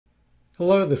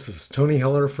Hello, this is Tony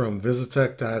Heller from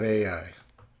visitech.ai.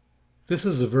 This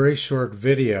is a very short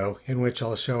video in which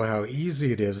I'll show how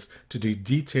easy it is to do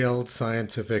detailed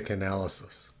scientific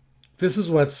analysis. This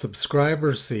is what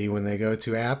subscribers see when they go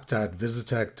to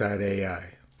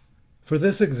app.visitech.ai. For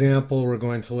this example, we're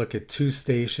going to look at two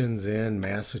stations in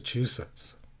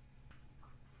Massachusetts.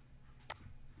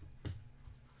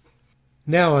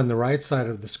 Now on the right side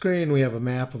of the screen, we have a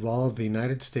map of all of the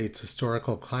United States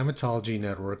Historical Climatology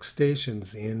Network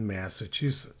stations in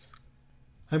Massachusetts.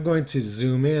 I'm going to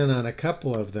zoom in on a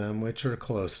couple of them which are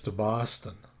close to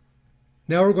Boston.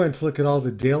 Now we're going to look at all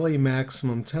the daily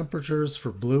maximum temperatures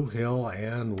for Blue Hill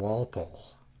and Walpole.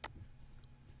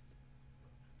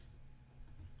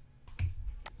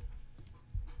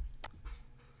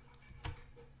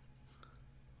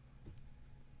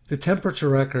 The temperature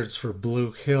records for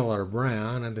Blue Hill are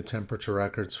brown and the temperature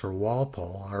records for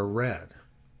Walpole are red.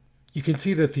 You can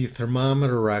see that the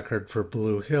thermometer record for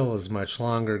Blue Hill is much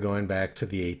longer, going back to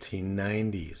the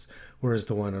 1890s, whereas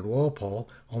the one at Walpole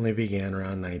only began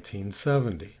around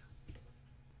 1970.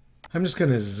 I'm just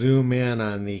going to zoom in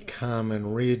on the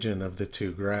common region of the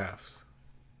two graphs.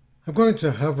 I'm going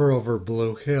to hover over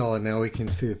Blue Hill, and now we can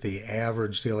see that the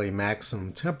average daily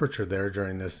maximum temperature there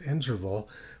during this interval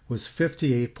was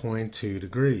 58.2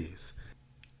 degrees.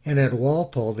 And at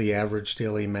Walpole, the average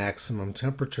daily maximum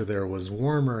temperature there was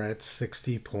warmer at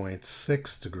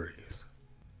 60.6 degrees.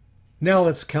 Now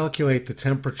let's calculate the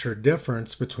temperature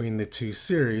difference between the two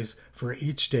series for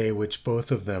each day which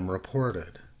both of them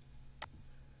reported.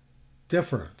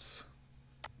 Difference.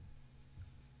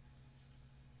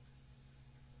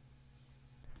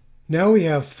 Now we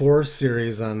have four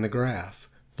series on the graph: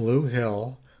 Blue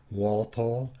Hill,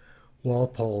 Walpole,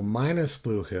 Walpole minus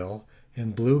Blue Hill,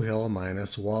 and Blue Hill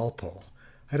minus Walpole.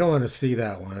 I don't want to see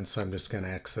that one, so I'm just going to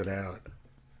exit out.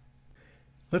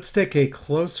 Let's take a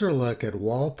closer look at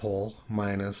Walpole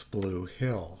minus Blue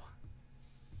Hill.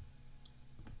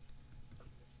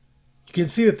 You can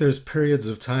see that there's periods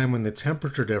of time when the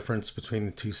temperature difference between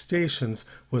the two stations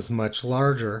was much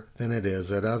larger than it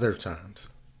is at other times.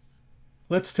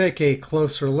 Let's take a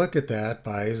closer look at that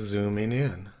by zooming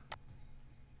in.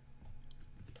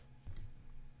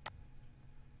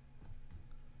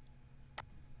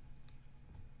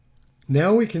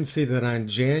 Now we can see that on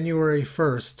January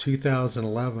 1st,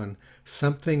 2011,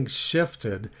 something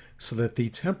shifted so that the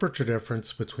temperature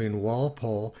difference between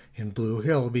Walpole and Blue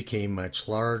Hill became much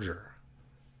larger.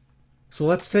 So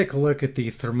let's take a look at the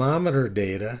thermometer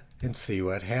data and see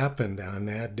what happened on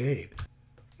that date.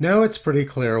 Now it's pretty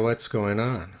clear what's going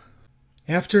on.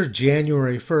 After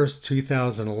January 1st,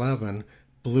 2011,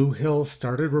 Blue Hill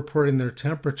started reporting their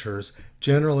temperatures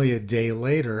generally a day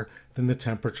later than the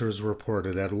temperatures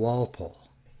reported at Walpole.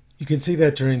 You can see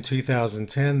that during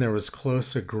 2010 there was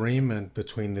close agreement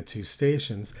between the two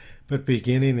stations, but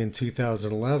beginning in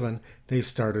 2011 they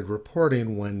started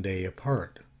reporting one day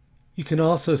apart. You can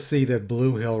also see that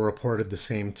Blue Hill reported the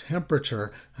same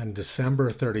temperature on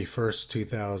December 31st,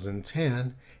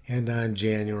 2010 and on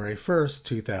January 1st,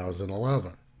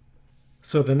 2011.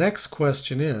 So the next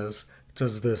question is,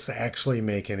 does this actually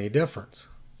make any difference?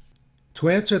 To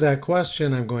answer that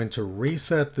question, I'm going to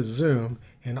reset the zoom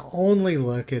and only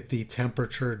look at the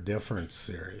temperature difference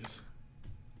series.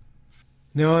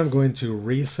 Now I'm going to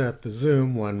reset the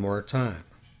zoom one more time.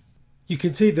 You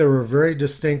can see there were very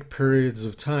distinct periods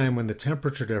of time when the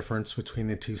temperature difference between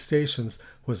the two stations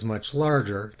was much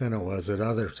larger than it was at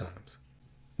other times.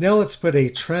 Now let's put a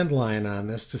trend line on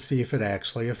this to see if it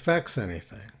actually affects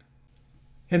anything.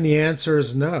 And the answer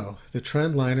is no. The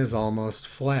trend line is almost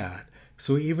flat.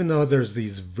 So even though there's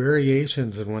these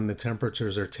variations in when the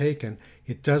temperatures are taken,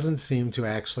 it doesn't seem to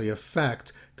actually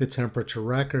affect the temperature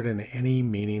record in any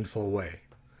meaningful way.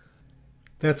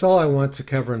 That's all I want to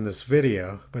cover in this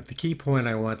video, but the key point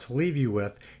I want to leave you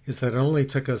with is that it only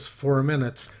took us 4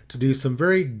 minutes to do some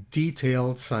very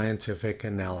detailed scientific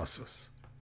analysis.